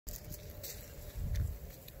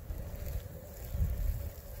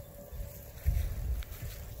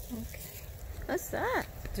What's that?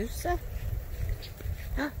 Medusa?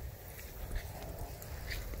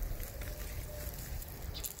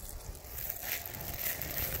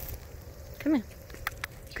 Come here.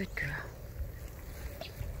 Good girl.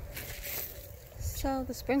 So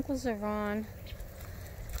the sprinkles are on,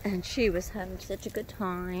 and she was having such a good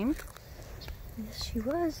time. Yes, she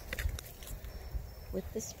was. With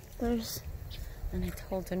the sprinklers. And I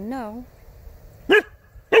told her no.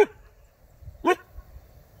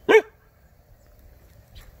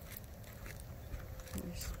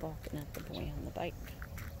 She's barking at the boy on the bike.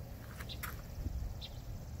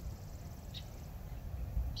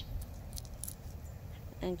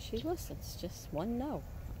 And she listens, just one no.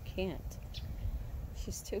 I can't.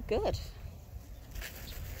 She's too good.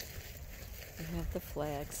 We have the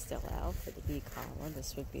flags still out for the e-collar.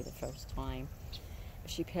 This would be the first time.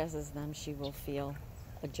 If she passes them, she will feel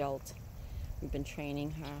a jolt. We've been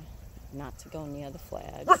training her not to go near the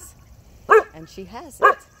flags. And she has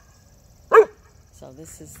it. So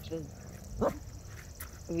this is the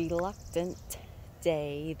reluctant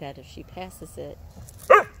day that if she passes it,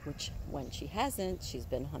 which when she hasn't, she's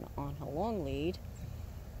been on her long lead,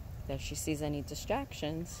 that if she sees any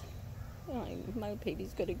distractions, my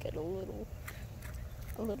baby's gonna get a little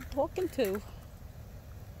talking to.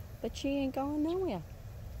 But she ain't going nowhere.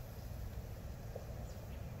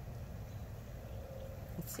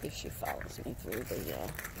 Let's see if she follows me through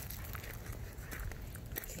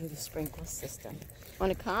the sprinkler system.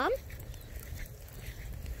 Wanna come?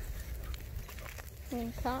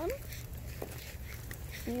 Wanna come?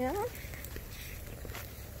 Yeah?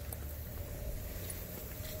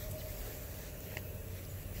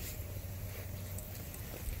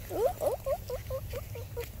 Ooh, ooh, ooh, ooh,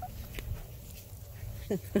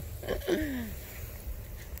 ooh, ooh.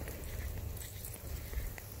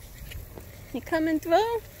 You coming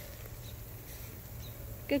through?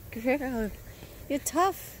 Good girl. You're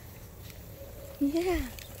tough. Yeah.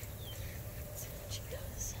 That's what she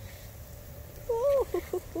does.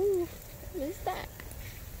 Ooh, what is that?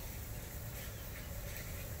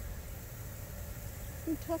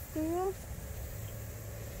 You tough girl.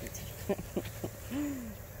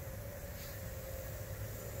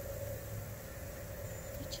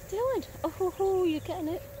 What you doing? Oh, you getting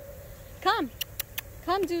it? Come,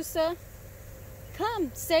 Medusa.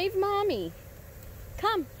 Come, save mommy.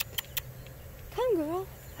 Come, girl.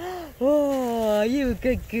 Oh, you a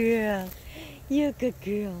good girl. You a good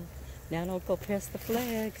girl. Now don't go past the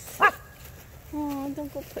flags. Oh,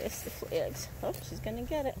 don't go past the flags. Oh, she's gonna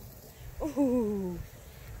get it. Ooh,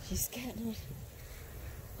 she's getting it.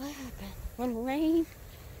 What happened? When it rain,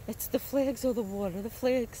 it's the flags or the water. The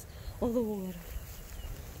flags or the water.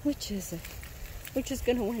 Which is it? Which is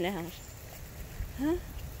gonna win out? Huh?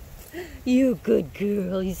 You a good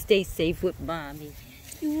girl. You stay safe with mommy.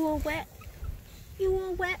 You all wet? You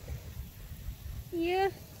all wet? Yeah.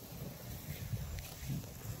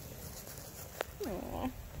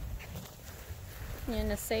 Aww. You're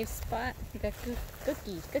in a safe spot. You got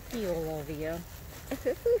cookie all over you.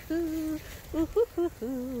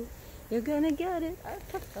 You're gonna get it.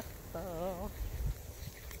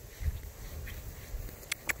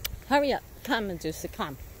 Hurry up. Come, Medusa.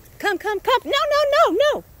 Come. Come.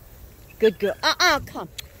 No. Good girl. Come.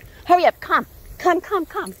 Hurry up. Come,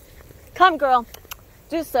 girl.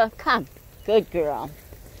 Medusa, come. Good girl.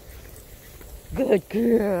 Good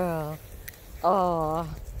girl. Oh.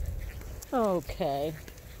 Okay.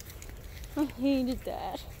 I hated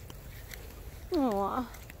that. Aw.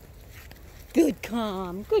 Good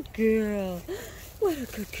girl. What a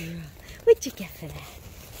good girl. What'd you get for that?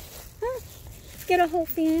 Huh? Get a whole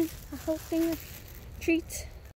thing of treats?